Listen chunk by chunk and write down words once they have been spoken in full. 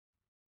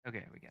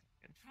Okay, we get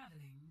good.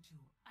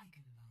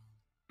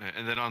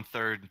 And then on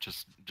third,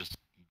 just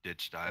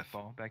ditch dive. Death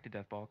ball, back to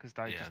death ball, because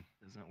dive Yeah. just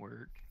doesn't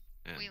work.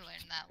 Yeah, We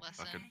learned that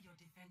lesson. fucking-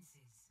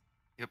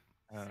 Yep.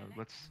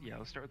 Let's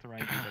start with the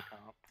Ryan Diva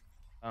comp.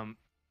 I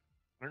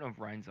don't know if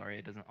Ryan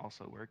Zarya doesn't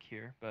also work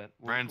here, but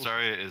Ryan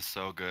Zarya is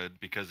so good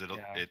because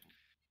it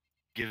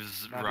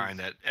gives Not Ryan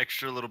as- that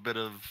extra little bit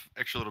of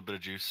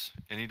juice,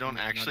 and you don't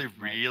Not actually as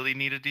much. really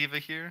need a diva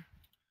here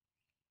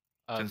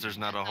since there's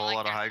not a I whole like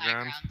lot of there's high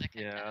ground. to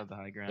Yeah, contest. the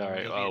high ground. Alright,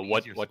 It'll be an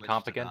what easier what switch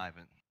comp to again? dive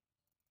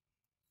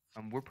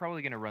in. We're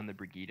probably gonna run the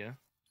Brigida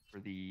for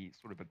the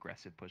sort of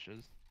aggressive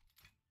pushes.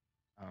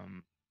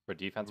 For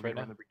defense we're right gonna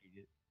now? run the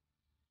Brigida.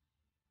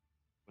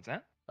 What's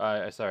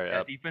that? Sorry.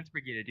 Yeah, defense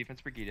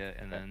Brigida,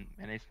 and then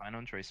Mane's fine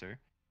on Tracer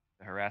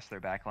to harass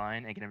their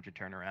backline and get him to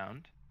turn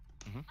around.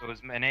 So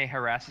as Mane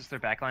harasses their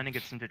backline and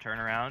gets them to turn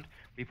around,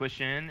 we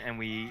push in and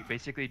we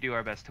basically do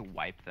our best to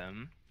wipe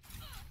them.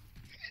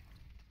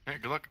 Hey,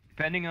 good luck.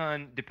 Depending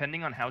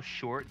on how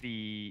short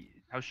the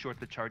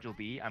charge will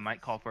be, I might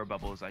call for a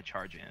bubble as I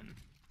charge in.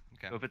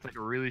 Okay. So if it's like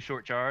a really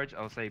short charge,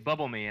 I'll say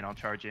bubble me and I'll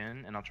charge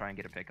in and I'll try and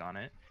get a pick on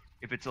it.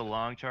 If it's a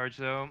long charge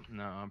though,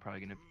 no, I'm probably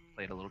gonna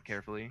play it a little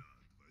carefully.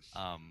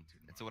 And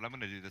so what I'm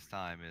going to do this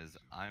time is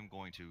I'm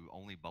going to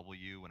only bubble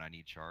you when I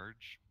need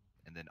charge,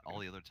 and then all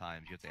the other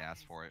times you have to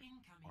ask for it,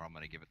 or I'm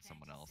going to give it to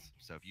someone else.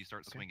 So if you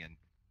start swinging,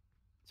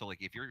 so like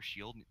if your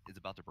shield is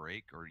about to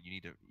break or you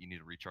need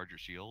to recharge your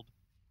shield,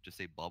 just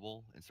say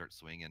bubble and start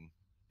swinging,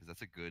 because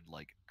that's a good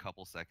like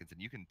couple seconds, and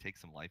you can take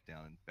some life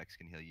down, and Vex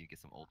can heal you, get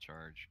some ult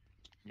charge.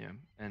 Yeah,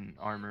 and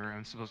armor.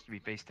 I'm supposed to be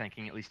face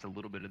tanking at least a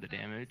little bit of the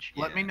damage.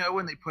 Let me know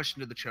when they push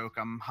into the choke.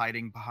 I'm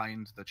hiding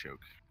behind the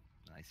choke.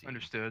 I see.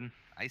 Understood.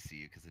 I see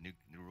you because the new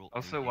rule.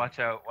 Also, watch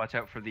out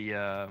for the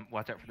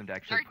watch out for them to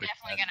actually. We're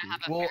definitely gonna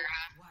have a Well,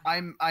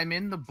 Pharah. I'm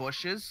in the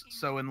bushes,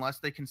 so unless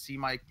they can see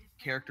my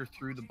character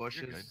through the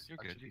bushes, You're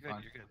that good. should be You're good.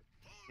 fine. You're good.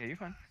 Yeah, you're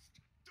fine.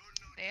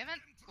 They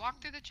haven't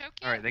walked through the choke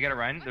yet. All right, they got a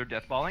Ryan. They're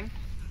death balling.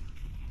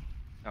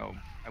 Oh,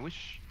 I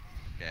wish.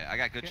 Okay, I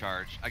got good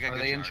charge. I got Are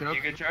good they in charge. choke?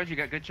 You got good charge. You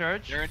got good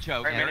charge. They're in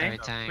choke. Right, They're, Mane?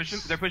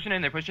 tanks. They're pushing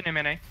in. They're pushing in,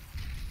 Mane.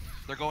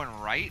 they're going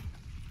right.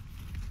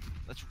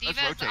 Let's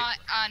Diva's rotate.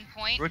 on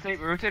point.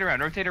 Rotate around.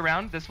 Rotate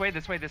around. This way.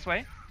 This way. This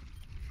way.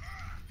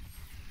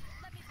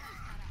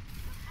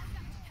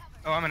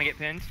 Oh, I'm gonna get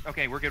pinned.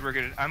 Okay, we're good. We're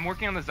good. I'm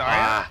working on the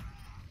Zarya.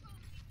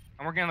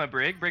 I'm working on the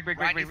Brig. Brig. You're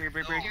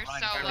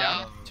so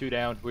low. 2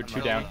 down. We're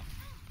 2 down.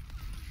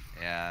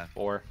 Yeah.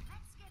 4.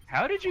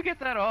 How did you get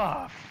that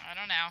off? I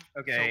don't know.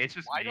 Okay, So it's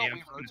just why me. don't I'm we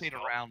just gonna rotate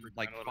stall around, for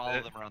like a little follow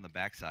bit. them around the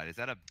backside? Is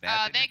that a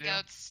bad thing They to do?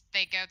 goats.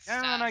 They goats.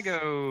 Down I sus.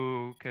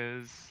 go,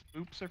 cause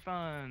oops are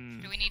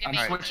fun. Do we need to I'm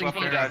make switching swap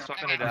into Pharah. dive,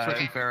 swap into Okay. I'm dive.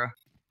 switching Pharah.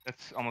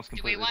 That's almost Do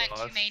completely we want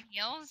lost. 2 main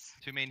heals?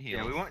 2 main heals.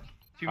 Yeah, we want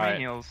 2 Alright.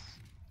 main heals.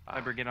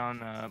 Cyber, get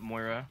on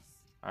Moira.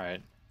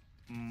 Alright.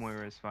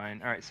 Moira is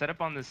fine. Alright, set up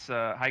on this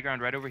high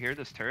ground right over here,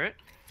 this turret.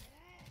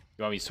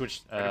 You want me to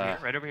switch?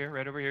 Right over here,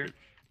 right over here.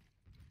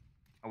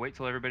 I'll wait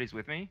till everybody's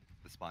with me.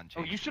 The spawn Oh,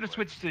 changed. you should have too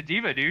quick. switched to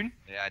Diva, dude.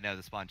 Yeah, I know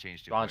the spawn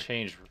changed too Spawn quick.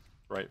 change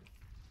right.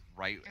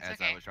 Right It's as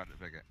okay. I was trying to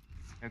pick it.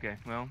 Okay,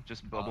 well,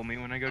 just bubble me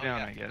when I go down,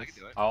 yeah, I guess. can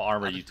do it. I'll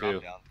armor I'll you just drop too.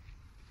 down.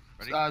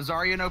 Ready?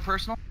 Zarya, no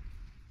personal.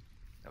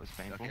 That was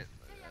painful. Okay.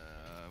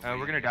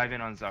 We're gonna dive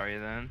in on Zarya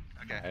then.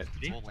 Okay. Alright.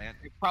 Full land.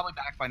 You're probably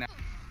back by now.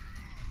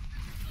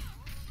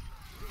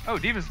 Oh,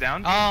 Diva's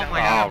down. Oh Diva's my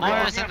down. god,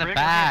 Moira's in the Brig,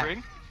 back.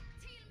 Brig.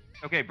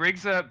 Okay,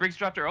 Briggs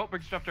dropped her ult.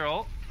 Briggs dropped her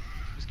ult.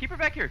 Just keep her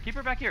back here. Keep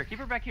her back here. Keep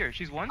her back here.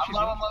 She's one. I'm She's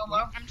low, one. I'm low, I'm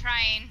low. I'm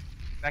trying.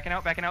 Backing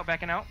out. Backing out.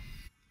 Backing out.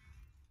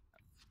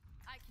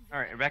 All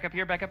right, back up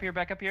here. Back up here.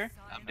 Back up here.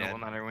 I'm No, dead. well,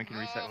 not everyone can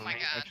reset Oh with my me.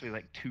 God. Actually,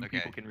 like 2 Okay,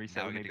 people can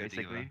reset now with we me, get to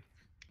go Diva. basically.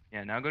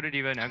 Yeah, now go to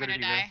Diva. Now I'm go to gonna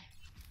Diva. die.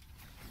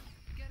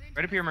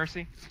 Right up here,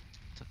 Mercy.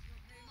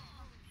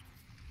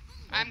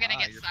 I'm gonna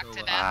get you're sucked so to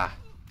low. death.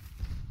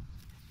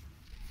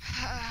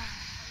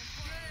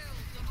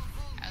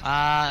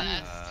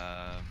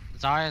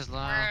 Zarya's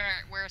low.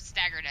 We're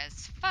staggered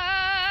as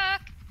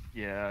fuck.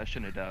 Yeah, I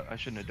shouldn't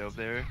have dove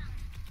there.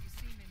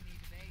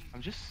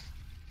 I'm just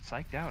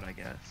psyched out, I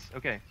guess.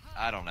 Okay.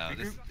 I don't know.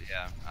 This,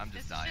 yeah, I'm This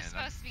just is dying. just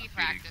I'm supposed to be feeding.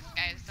 practice,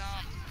 guys.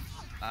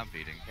 Don't. I'm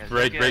feeding. Yeah,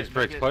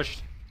 Briggs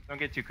pushed. Don't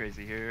get too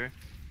crazy here.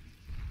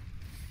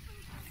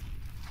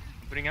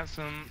 Putting out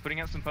some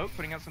poke.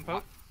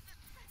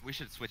 We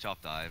should switch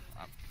off dive.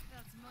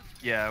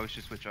 Yeah, we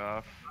should switch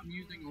off. I'm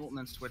using ult and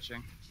then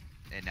switching.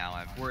 And now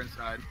I'm We're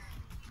inside.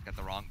 got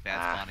the wrong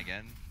bad spawn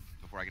again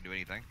before I can do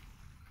anything.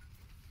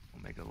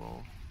 We'll make a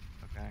little.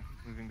 Okay,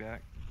 moving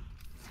back.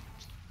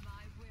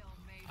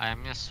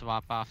 I'm gonna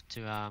swap off to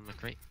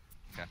McCree.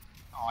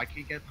 Oh, I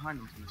can't get behind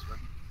them from this way.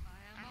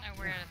 I don't know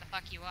where the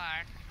fuck you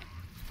are.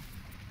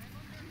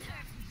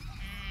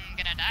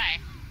 Gonna die.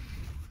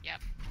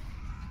 Yep.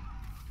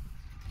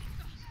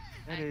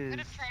 That I is could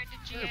have tried to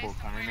GA terrible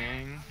somewhere,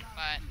 timing.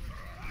 but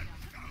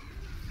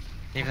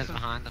David's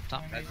behind up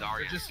top. That's They're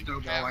Zarya. just we're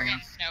snowballing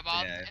getting us.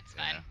 snowballed. Yeah, It's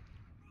yeah. fine.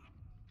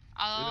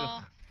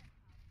 I'll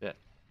Yeah.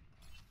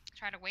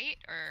 try to wait,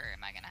 or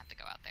am I gonna have to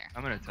go out there?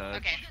 I'm gonna touch.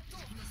 Okay.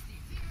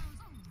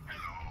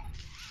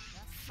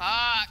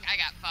 Fuck! I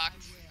got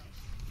fucked.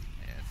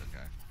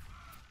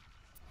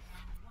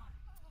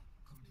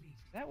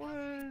 That was.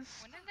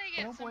 When did they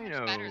get Oh, so much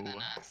better than bueno.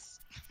 us?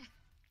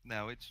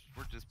 No,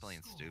 we're just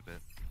playing stupid.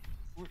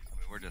 We're- I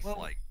mean, we're just well,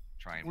 like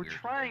trying. We're weird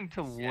trying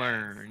to things. Yeah.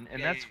 learn, and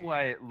Yeah, that's yeah,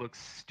 why it looks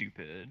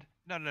stupid.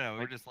 No,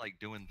 we're Like- just like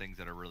doing things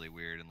that are really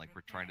weird, and like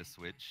we're trying to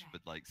switch,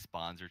 but like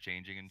spawns are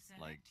changing, and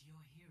like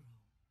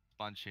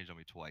spawns changed on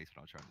me twice when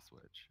I was trying to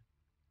switch.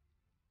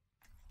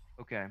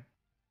 Okay.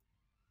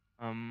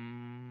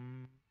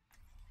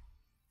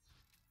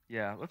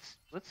 Yeah,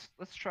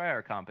 let's try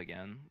our comp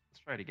again. Let's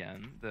try it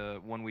again.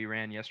 The one we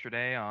ran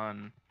yesterday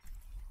on.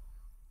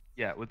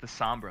 Yeah, with the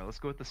Sombra. Let's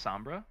go with the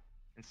Sombra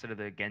instead of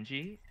the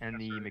Genji and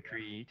the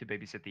McCree to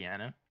babysit the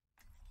Ana.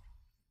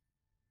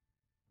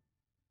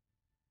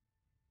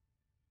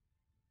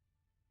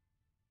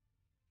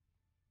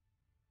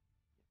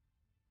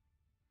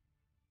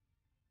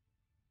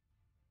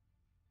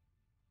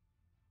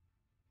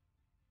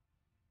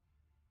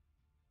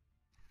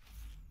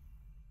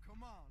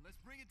 Come on, let's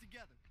bring it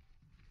together.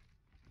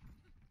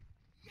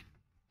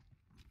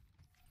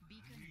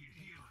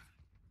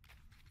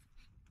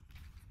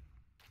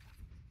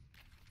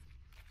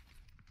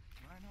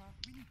 Reinhardt,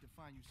 we need to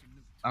find you some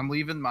new. I'm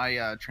leaving my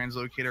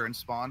translocator in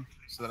spawn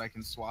so that I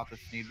can swap if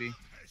need be.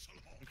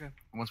 Okay.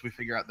 Once we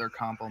figure out their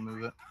comp, I'll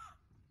move it.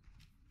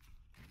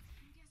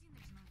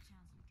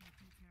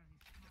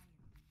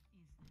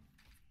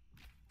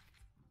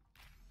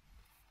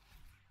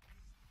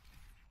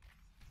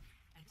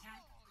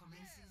 Attack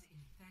commences in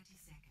 30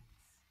 seconds.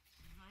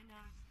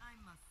 Reinhardt, I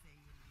must say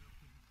you're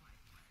looking quite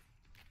well.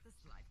 The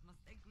slide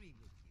must agree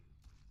with you.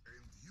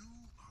 And you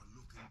are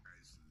looking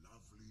as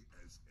lovely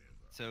as ever.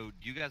 So,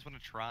 do you guys want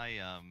to try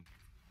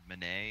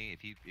Manet?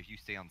 If you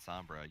stay on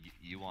Sombra,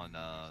 you on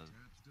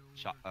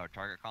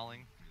target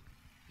calling,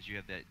 because you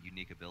have that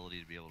unique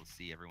ability to be able to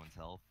see everyone's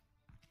health.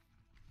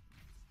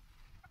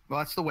 Well,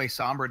 that's the way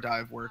Sombra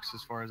dive works,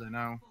 as far as I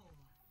know.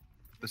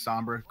 The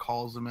Sombra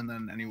calls them, and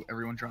then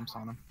everyone jumps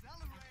on them.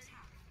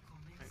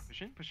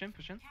 Alright, push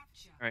in.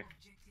 Alright.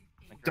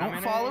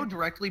 Don't follow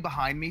directly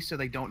behind me, so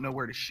they don't know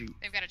where to shoot.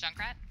 They've got a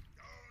Junkrat.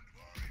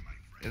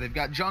 Yeah, they've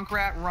got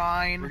Junkrat,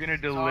 Rhine. We're gonna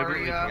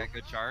deliberately Zarya, Get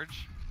good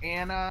charge.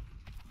 Anna.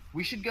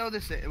 We should go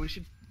this. We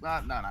should.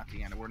 No, not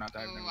the Anna. We're not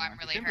diving. Ooh, never I'm mind.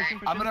 really Push in, hurt.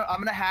 push in. I'm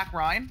gonna hack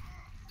Rhine.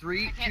 I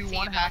 3, can't 2, see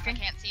 1, you, Bills. I hacking.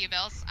 can't see you,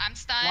 Bills. I'm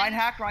stunned. Rhine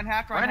hack. Run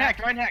hack.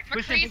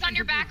 McCree's on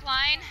your back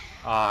line.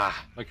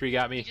 Ah, McCree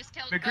got You me. just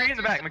killed McCree both in the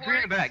your back. McCree in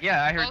the supports. back.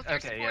 Yeah, I heard. Both your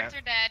Okay, yeah. supports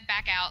are dead.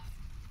 Back out.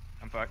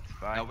 I'm fucked.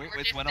 Bye. No, Or it's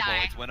just winnable.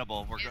 die. It's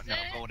winnable. We're Is no,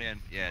 it? going in.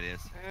 Yeah, it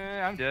is.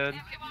 I'm dead.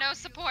 No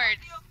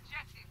supports.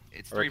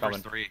 It's We're 3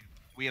 versus coming. 3.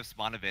 We have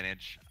spawn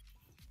advantage.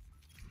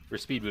 We're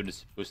speed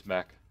boost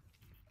back.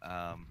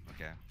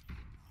 Okay.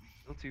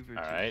 Still 2v2.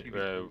 All right.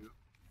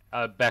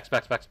 2v2.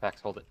 Backs.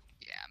 Hold it.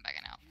 Yeah, I'm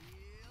backing out.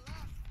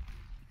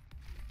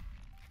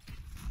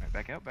 Alright,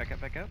 back out.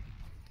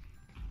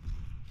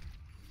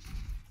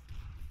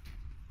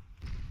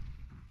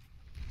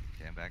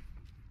 Okay, I'm back.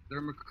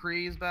 Their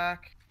McCree is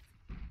back.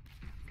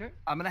 Okay.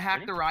 I'm gonna hack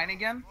Ready? the Rhine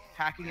again.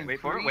 Hacking in Wait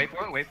for it. 3.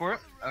 Wait for it.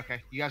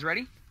 Okay, you guys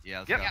ready? Yeah,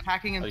 let's Yep. go.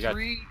 Hacking in Oh, you got-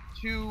 3,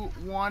 2,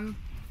 1.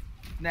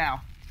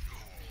 Now.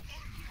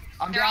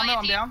 I'm They're down all though. I'm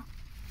anti. down.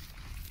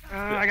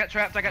 I got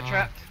trapped.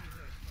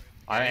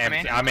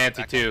 I'm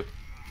anti too.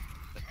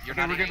 You're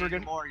Okay, not we're good, Annie we're good.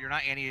 anymore. You're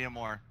not Annie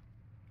anymore.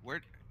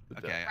 Where?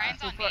 What the- Okay.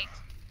 Ryan's on me.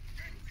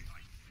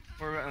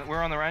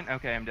 We're on the run.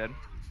 Okay, I'm dead.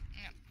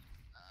 Yep.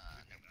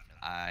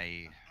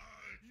 I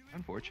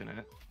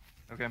Unfortunate.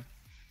 Okay.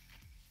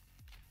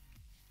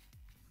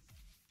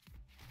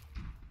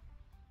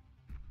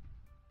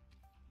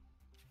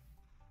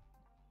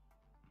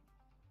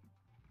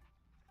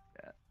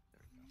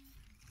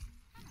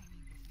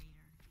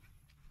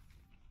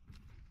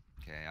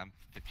 Okay, I'm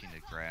 15 to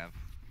grab.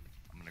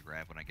 I'm gonna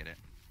grab when I get it.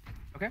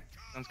 Okay,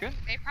 sounds good.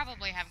 They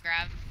probably have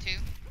grav too.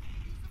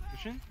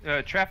 Pushing.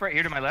 Trap right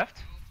here to my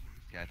left.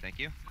 Okay, thank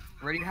you.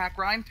 Ready to hack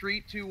Rhine?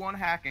 3, 2, 1,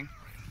 hacking.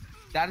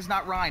 That is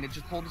not Rhine. It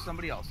just pulled to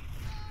somebody else.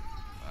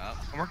 Well,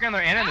 I'm working on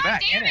their Ana in the God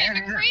back. damn Ana,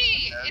 it, Ana.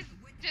 McCree is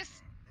just.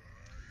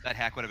 that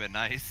hack would have been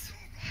nice.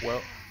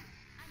 Well,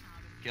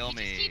 Kill He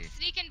just me. keeps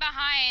sneaking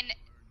behind,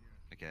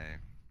 Okay.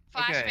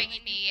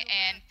 flashbanging me,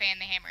 and fan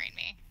the hammering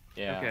me.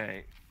 yeah.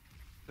 Okay.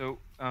 So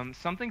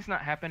something's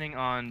not happening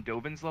on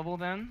Dobin's level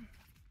then.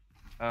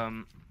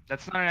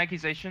 That's not an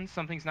accusation.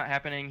 Something's not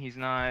happening. He's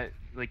not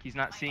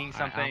seeing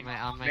something.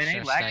 I'll make Mene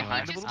sure lag stay.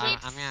 behind a little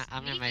I'm bit.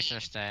 gonna make sure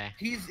stay.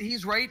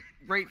 He's right.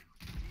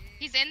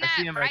 He's in I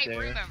see that him right right there.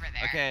 room over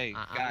there. Okay,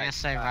 I'm gonna guys.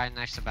 stay right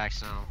next to back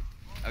now.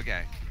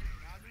 Okay.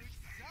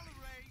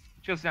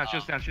 Chills down.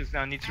 Needs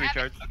to I have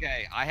recharge.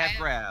 Okay, I have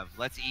grab.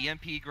 Let's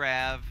EMP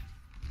grab,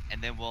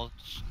 and then we'll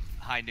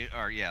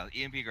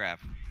EMP grab.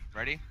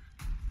 Ready?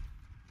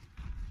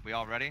 We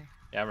all ready?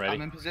 Yeah, I'm ready.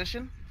 I'm in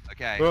position.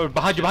 Okay. Bro,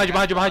 behind you.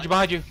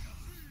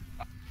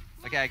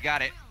 Okay, I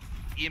got it.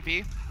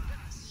 EMP.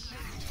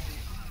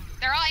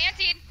 They're all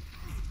antied.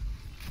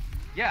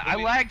 Yeah, I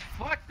lagged.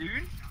 Fuck,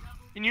 dude.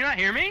 Can you not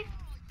hear me?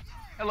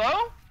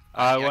 Hello?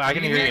 Well, I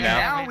can hear you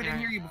now. We didn't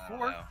hear you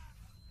before. Oh.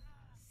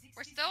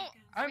 We're still.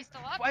 Are we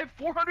still up? I have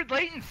 400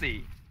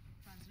 latency.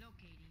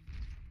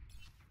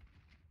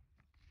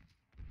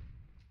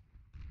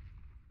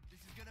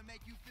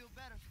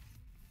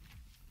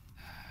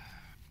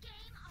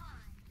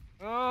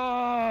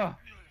 Oh,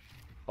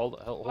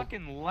 Hold.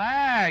 fucking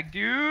lag,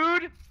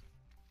 dude.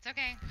 It's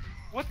okay.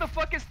 What the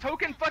fuck is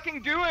Token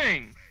fucking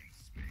doing?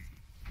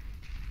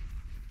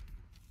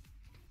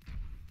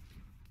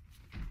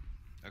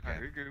 Okay.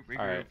 Alright, regroup.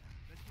 Alright.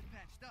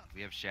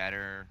 We have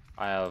Shatter.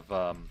 I have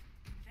 30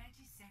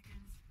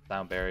 seconds.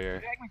 sound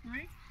barrier.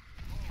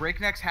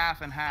 Breakneck's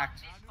half and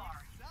hacked.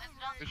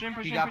 Push in,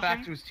 He got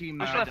back to his team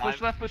Push now. left,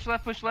 push left, push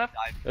left, push left.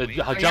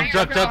 Jump,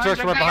 George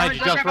from right behind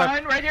you, jump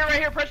right. Right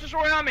here, pressure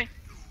sword on me.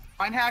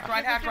 Ryan hacked.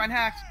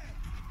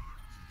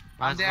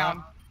 I'm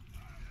down.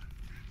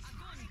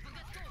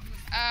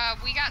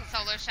 We got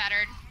solo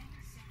shattered.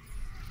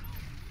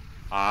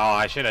 Oh,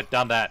 I should have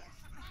done that.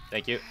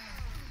 Thank you.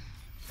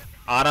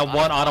 Ana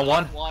one.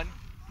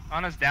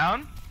 Ana's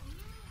down.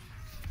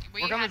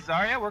 We Work on the had-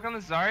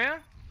 Zarya.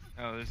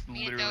 Oh, there's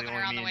Me and literally Dogan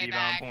are on only the me way and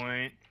Diva on back.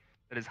 point.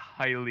 That is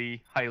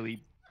highly.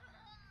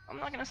 I'm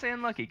not gonna say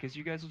unlucky, because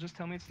you guys will just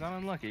tell me it's not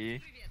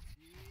unlucky.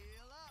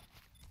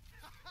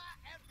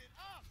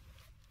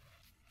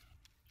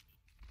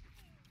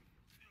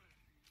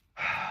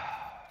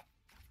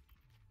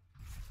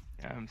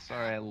 Yeah, I'm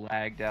sorry I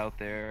lagged out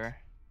there.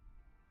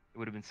 It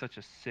would have been such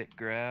a sick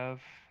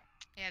grav.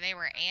 Yeah, they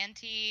were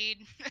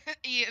antied,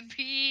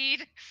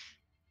 EMP'd.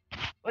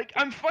 Like,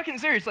 I'm fucking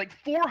serious. Like,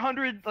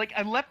 400. Like,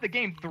 I left the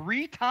game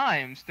 3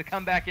 times to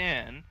come back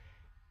in.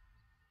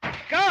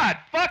 God,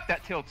 fuck,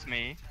 that tilts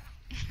me.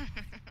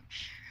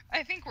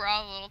 I think we're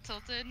all a little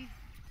tilted.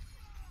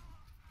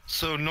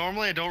 So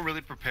normally I don't really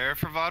prepare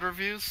for VOD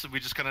reviews. So we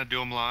just kind of do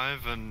them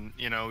live, and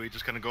we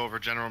just kind of go over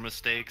general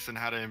mistakes and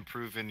how to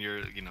improve in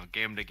your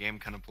game-to-game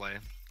kind of play,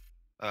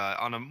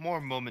 on a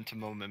more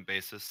moment-to-moment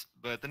basis.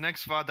 But the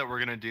next VOD that we're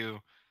gonna do,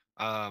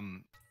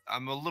 I'm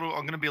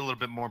gonna be a little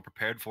bit more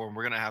prepared for, and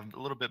we're gonna have a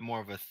little bit more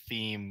of a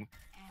theme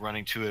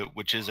running to it,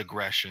 which is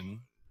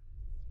aggression.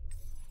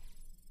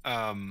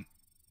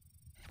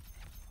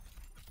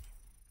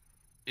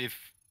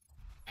 If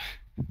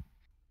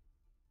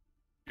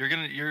you're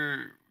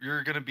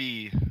gonna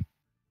be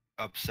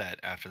upset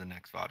after the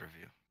next VOD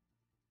review,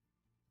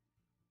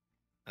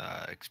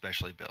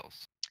 especially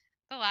Bills.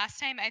 The last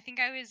time, I think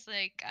I was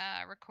like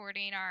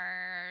recording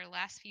our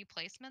last few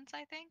placements,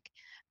 I think,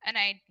 and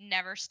I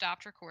never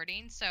stopped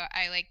recording. So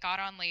I like got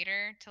on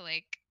later to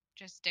like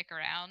just dick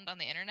around on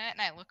the internet,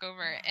 and I look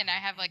over and I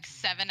have like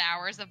 7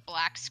 hours of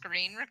black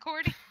screen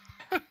recording.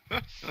 I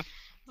was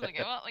like,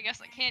 well, I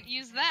guess I can't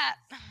use that.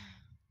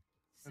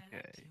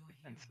 Okay,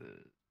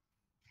 defenses.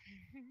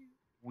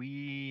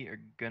 We are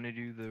gonna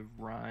do the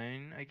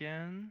Rhine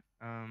again.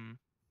 Do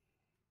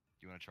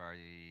you want to try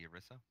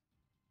Orisa?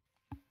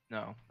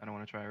 No, I don't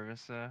want to try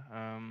Orisa.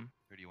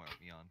 Who do you want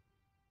me on?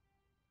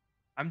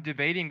 I'm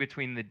debating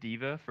between the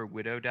Diva for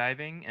Widow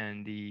Diving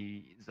and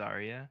the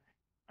Zarya.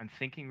 I'm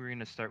thinking we're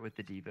gonna start with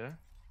the Diva.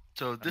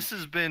 So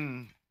it's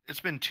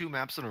been 2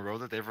 maps in a row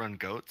that they've run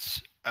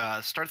goats.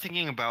 Start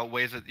thinking about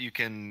ways that you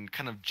can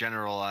kind of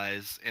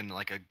generalize in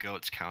like a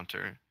goats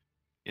counter.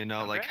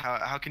 Like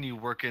how can you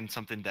work in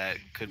something that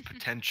could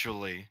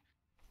potentially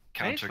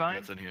counter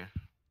goats in here?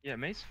 Yeah,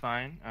 May's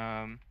fine.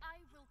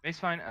 May's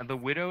fine. The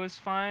Widow is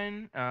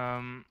fine. All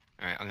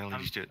right, I'm gonna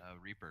just do it.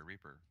 Reaper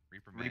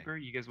May. Reaper,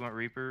 you guys want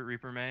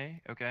Reaper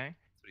May? Okay.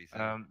 That's what he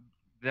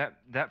said.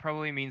 That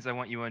probably means I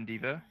want you on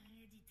Diva.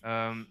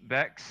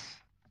 Bex.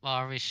 Well,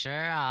 are we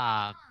sure?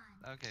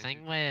 Okay.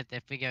 Thing with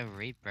if we go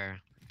Reaper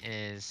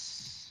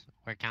is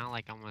we're kind of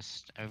like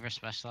almost over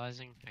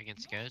specializing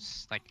against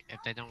ghosts. Like if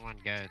they don't run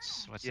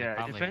goats, which they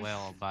probably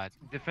will, but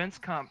defense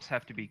comps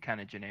have to be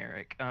kind of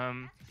generic.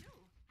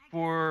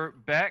 For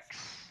Bex,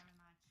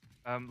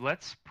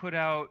 let's put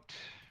out.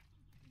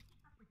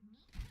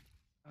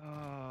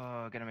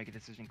 Oh, gotta make a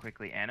decision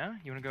quickly. Anna,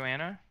 you wanna go,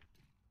 Anna?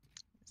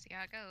 See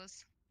how it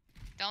goes.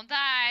 Don't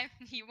die.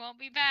 You won't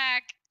be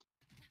back.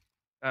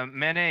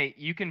 Manet,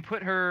 you can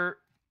put her.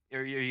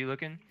 Are you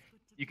looking?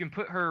 You can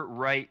put her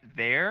right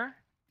there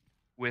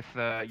with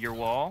your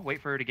wall.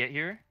 Wait for her to get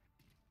here.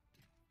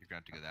 You're going to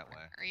have to go that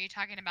way. Are you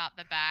talking about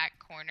the back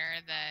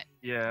corner that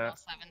Yeah.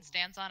 7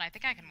 stands on? I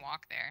think I can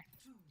walk there.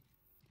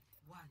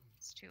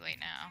 It's too late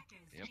now.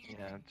 Yep.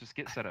 Yeah, just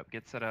get set up.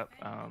 Get set up.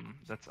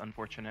 That's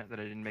unfortunate that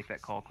I didn't make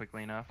that call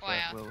quickly enough. Oh,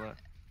 yeah. But we'll.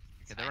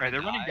 It's they're fine. Alright,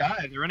 they're running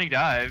dive. They're running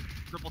dive.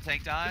 Triple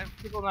tank dive.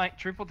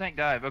 Triple tank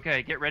dive.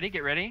 Okay, get ready.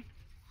 Get ready.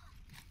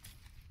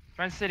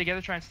 Try and stay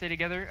together. Try and stay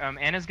together.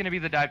 Anna's gonna be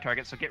the dive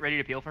target, so get ready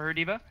to peel for her,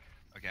 Diva.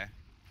 Okay.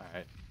 All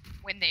right.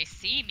 When they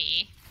see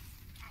me.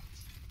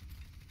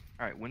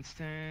 All right,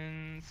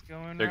 Winston's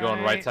going. They're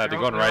going right side. They're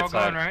going right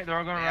side. They're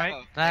all going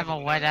right. they have a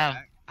widow.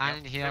 I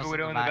need They have heals a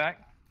Widow in the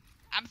back.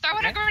 I'm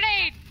throwing a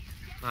grenade.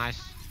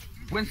 Nice.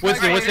 Winston. Look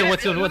at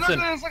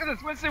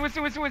this.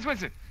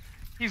 Winston.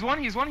 He's one.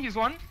 He's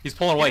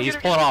pulling away. He's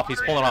pulling off. He's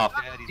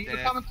Diva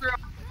dead. coming through.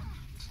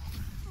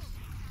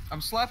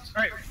 I'm slept.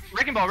 All right,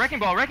 wrecking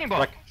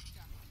ball.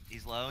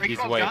 He's low. He's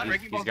Ball's away. gone, He's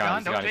Wrecking Ball's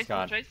gone. Don't He's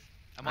gone. chase.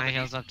 I'm My the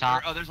heals east- up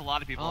top. Oh, there's a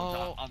lot of people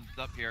Oh.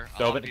 up here.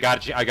 Dovin,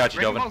 got you. I got you,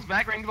 Wrecking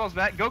Dovin. Ball's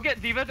back. Go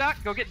get Diva, Doc.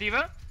 Go get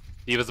Diva.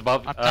 Diva's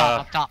above.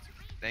 Up top.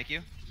 Thank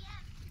you.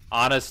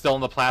 Anna's still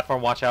on the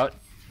platform. Watch out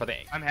for the.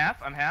 I'm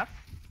half.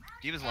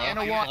 D.Va's low. Yeah,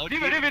 No, D.Va's low.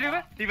 D.Va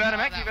out of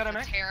mech, that D.Va out of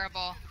was mech.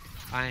 terrible.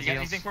 Fine, You got heals.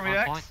 anything for me, On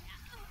Vex? point.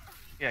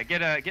 Yeah,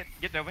 get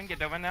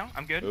Dovin now.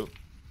 I'm good. Ooh.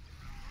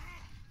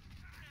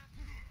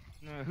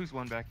 Who's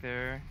one back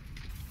there?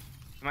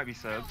 It might be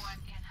subs.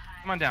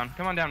 Come on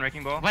down,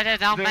 Wrecking Ball. Widow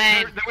down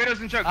main. The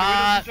Widow's in choke, the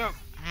Widow's in choke.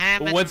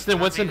 Hammond, Winston,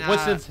 Winston's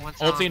one's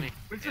on ulting. me.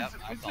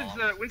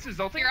 Winston's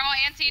ulting. You're all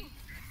antied.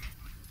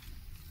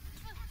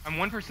 I'm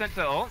 1%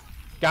 to ult.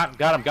 Got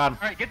him.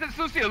 Alright, get this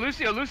Lucio.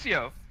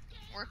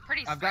 We're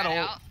pretty I've spread got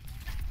ult. out.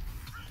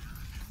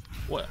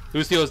 What?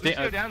 Lucio's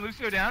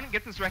Lucio down.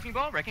 Get this Wrecking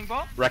Ball. Wrecking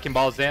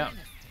Ball's down.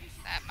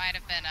 That might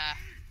have been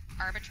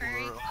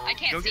arbitrary. I Go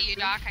can't get see you,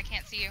 two. Doc. I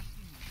can't see you.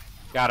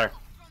 Got her.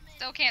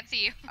 Still can't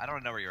see you. I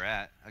don't know where you're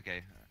at.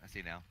 Okay, I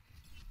see now.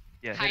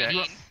 Yeah, hit Hiding.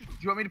 X. Do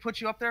you want me to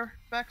put you up there,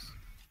 Vex?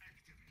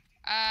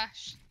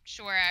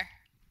 Sure.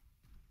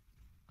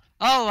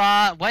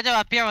 Oh, Widow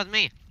up here with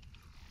me.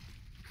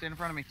 Stand in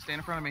front of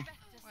me.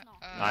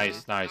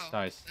 Nice. That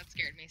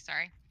scared me.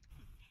 Sorry.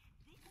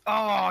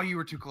 Oh, you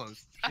were too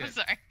close. I'm Shit.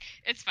 sorry.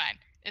 It's fine.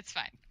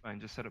 Fine,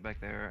 just set it back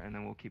there, and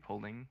then we'll keep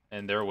holding.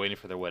 And they're waiting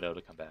for their Widow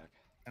to come back.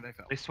 And I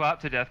fell. They swap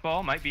to Death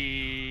Ball. Might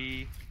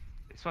be.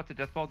 They swap to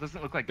Death Ball.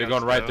 Doesn't look like. They're Ghost,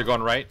 going right. though. They're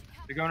going right.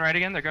 They're going right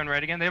again.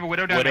 They have a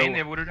Widow down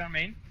Widow.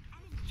 main.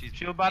 She's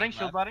Shield botting.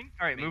 left. All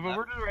right, Main move over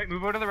left. to the right.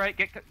 Move over to the right.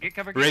 Get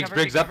cover.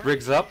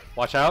 Briggs up.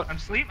 Watch out. I'm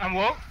asleep. I'm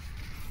woke.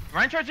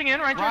 Ryan charging in.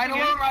 Ride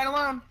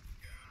alone.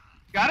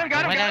 Got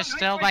him. Widow's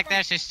still back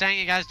there. She's staring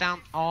you guys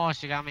down. Oh,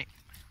 she got me.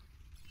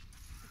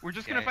 We're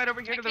just gonna Okay. fight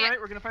over here to the I can't-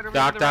 right. We're gonna fight over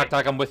here to the right.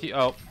 Doc, I'm with you.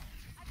 Oh.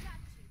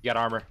 You got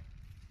armor.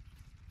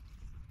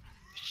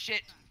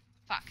 Shit.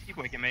 Fuck. Keep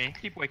waking me,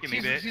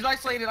 bitch. She's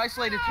isolated.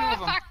 Two of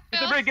them. Fuck.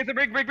 Get the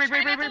brig. Try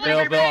not to Bill,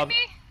 let Bill, me.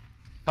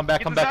 Come back,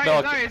 Get the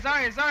Bill.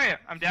 Zarya.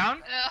 I'm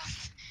down. Ugh.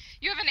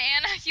 You have an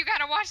Anna. You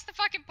gotta watch the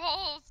fucking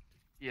polls.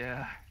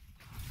 Yeah.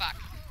 Fuck.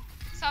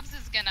 Subs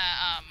is gonna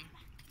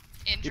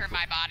injure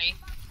my body.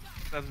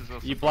 Subs is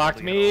also You blocked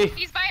probably me. gonna-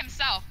 He's by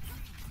himself.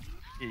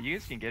 Yeah, you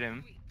guys can get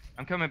him.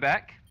 I'm coming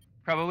back.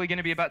 Probably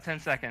gonna be about 10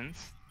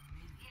 seconds.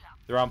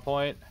 They're on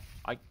point.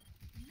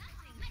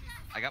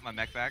 I got my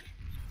mech back.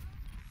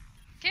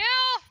 Kill.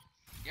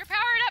 You're powered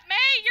up, May.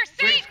 You're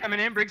Briggs safe. coming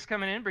in. Briggs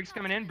coming in.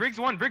 Briggs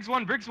one.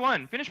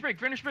 Finish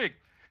Brig.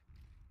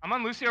 I'm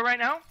on Lucio right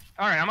now.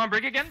 All right, I'm on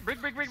Brig again. Brig.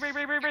 You're down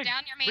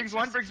your main Briggs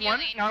source one. of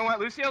healing. Now I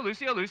want Lucio.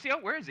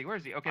 Where is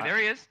he? Okay, there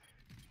he is.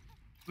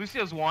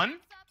 Lucio's one.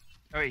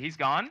 Oh wait, he's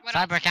gone. What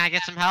else Cyber, do can I you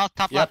get have? some health?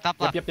 Top left.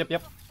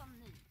 Yep.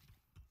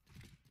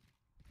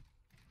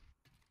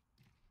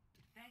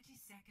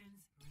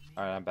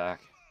 Alright, I'm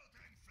back.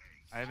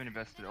 I haven't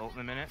invested ult in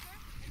a minute.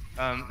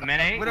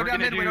 Mene, Widow down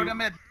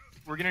mid.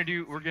 we're gonna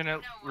do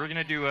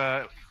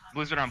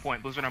Blizzard on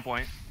point.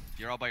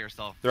 You're all by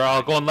yourself. They're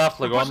all going left.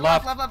 They're going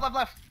left.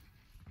 Left.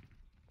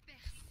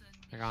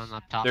 They're going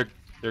up top.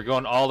 They're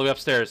going all the way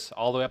upstairs.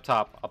 All the way up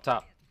top.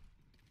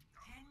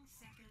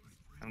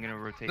 I'm gonna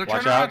rotate. They're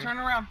Watch turning out. around, turning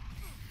around.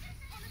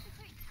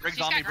 Briggs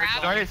She's on got me. Briggs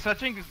grab.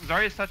 on me.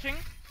 Zarya's touching.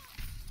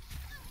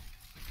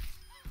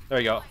 There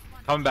you go.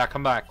 Come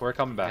back. We're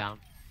coming back. Down.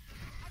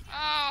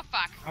 Oh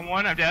fuck. I'm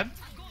one. I'm dead.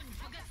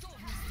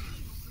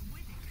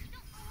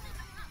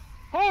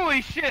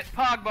 Holy shit!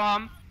 Pog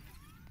bomb.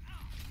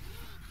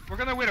 Work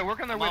on their widow.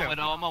 I'm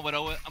on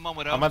Widow. I'm on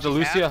Widow. I'm on the She's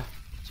Lucia.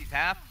 half. She's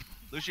half.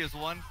 Lucia's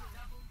one.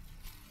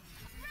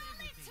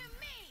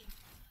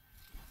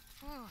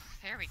 Whew,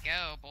 there we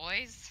go,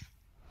 boys.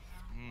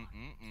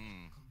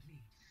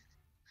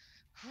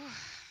 Whew.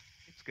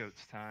 It's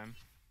goats time.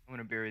 I'm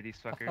gonna bury these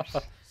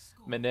fuckers.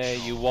 Mene,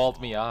 you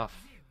walled me off.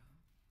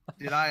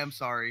 Did I? I'm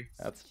sorry.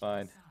 That's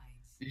fine.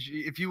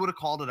 If you would have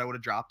called it, I would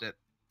have dropped it.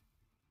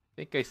 I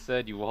think I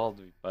said you walled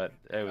me, but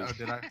it was Oh,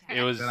 did I?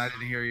 it was Then I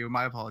didn't hear you.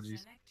 My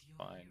apologies.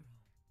 fine.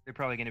 They're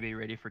probably gonna be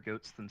ready for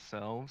goats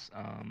themselves.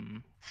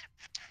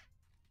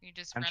 You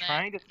just I'm run it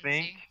trying to and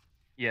think. see.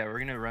 Yeah, we're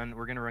gonna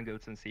run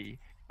goats and see.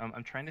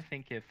 I'm trying to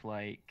think if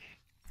like.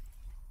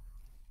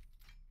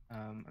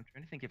 I'm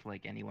trying to think if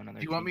like anyone on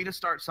their Do you want me to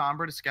start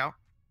Sombra to scout?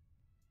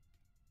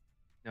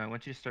 No, I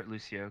want you to start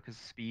Lucio because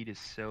speed is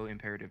so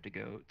imperative to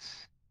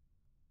goats.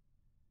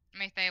 I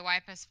mean, if they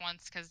wipe us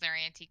once because they're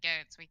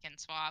anti-goats, we can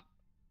swap.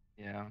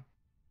 Yeah.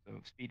 So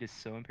speed is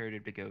so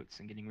imperative to goats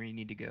and getting where you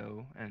need to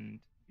go and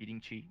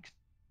beating cheeks.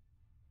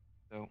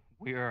 So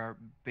we are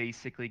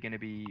basically going to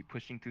be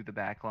pushing through the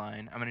back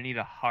line. I'm going to need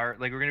a hard,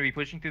 like we're going to be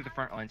pushing through the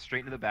front line straight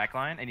into the back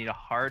line. I need a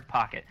hard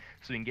pocket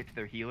so we can get to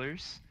their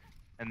healers.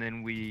 And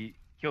then we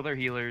kill their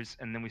healers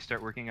and then we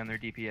start working on their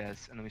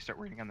DPS and then we start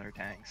working on their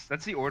tanks.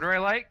 That's the order I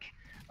like.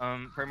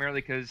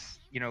 Primarily because,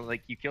 you know,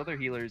 like you kill their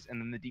healers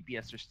and then the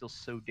DPS are still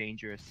so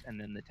dangerous and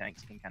then the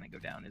tanks can kind of go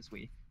down as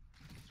we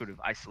sort of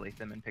isolate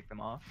them and pick them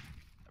off.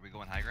 Are we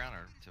going high ground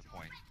or to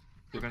point?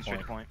 We're going straight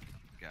to point.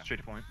 Okay. Straight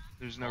to point.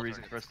 There's no All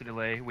reason targets. for us to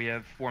delay. We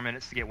have 4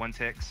 minutes to get one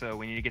tick, so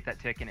we need to get that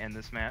tick and end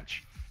this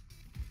match.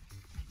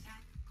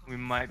 We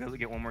might be able to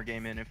get one more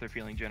game in if they're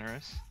feeling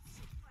generous.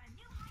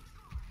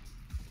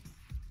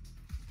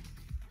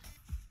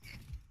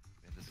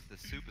 Yeah,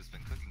 this soup has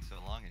been cooking so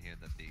long in here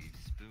that the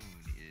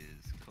spoon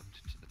is cooked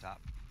to the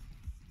top.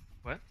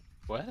 What?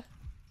 What?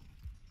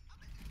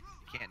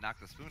 Can't knock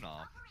the spoon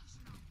off.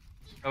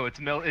 Oh, it's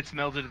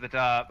melted to the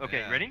top. Okay,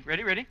 Yeah. ready?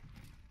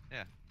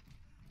 Yeah.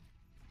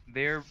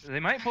 They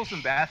might pull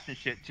some Bastion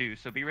shit too,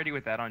 so be ready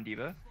with that on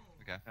Diva.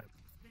 Okay.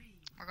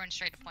 We're going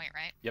straight to point,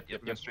 right? Yep. We're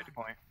going straight to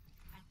point.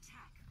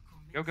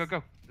 Go.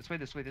 This way.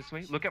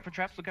 Look out for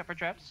traps.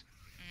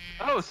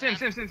 Oh, Sim.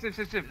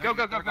 Go.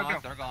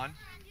 They're gone.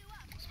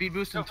 Speed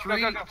boost in Go,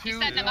 3, go, go. 2, She's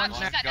setting them up. 1.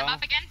 She's setting them go.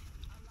 up again.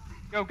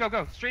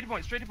 Go. Straight to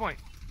point.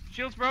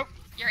 Shields broke.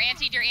 You're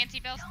anti,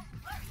 Bills.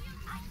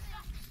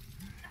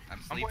 I'm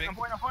On sleeping.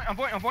 point.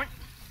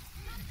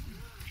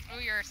 Oh,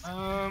 you're.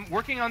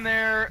 Working on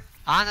their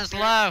Ana's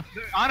low.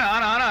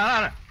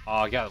 Ana. Oh,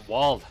 I got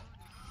walled.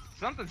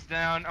 Something's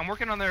down. I'm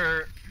working on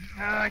their.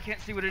 I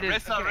can't see what it is.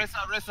 Rissa.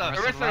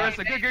 Arissa.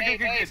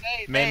 Good.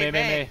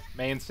 May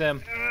and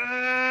Sim.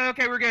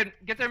 Okay, we're good.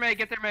 Get their May.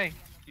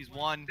 He's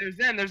one. There's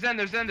Zen.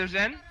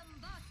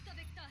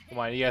 Come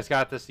on, you guys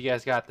got this.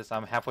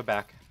 I'm halfway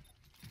back.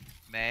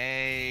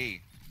 May.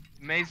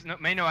 May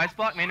no ice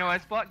block.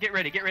 Get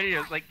ready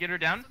to like get her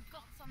down.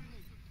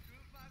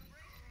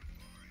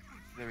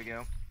 There we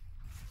go.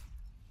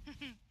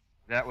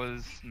 That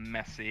was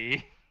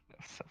messy. That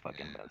was so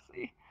fucking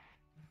messy.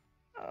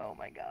 Oh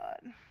my god.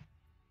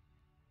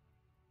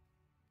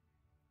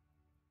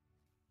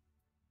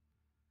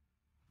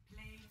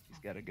 He's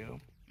gotta go.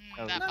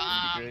 That was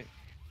bomb. great.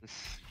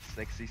 This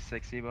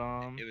sexy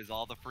bomb. It was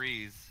all the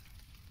freeze.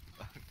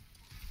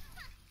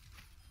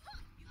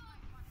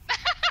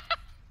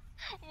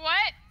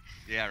 What?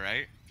 Yeah,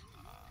 right?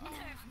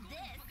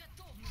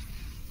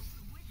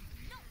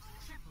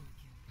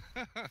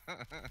 Ooh,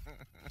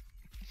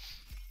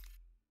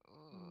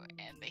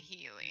 and the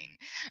healing.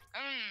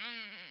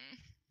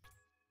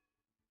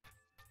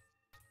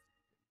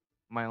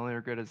 My only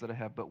regret is that I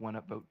have but one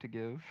upvote to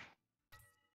give.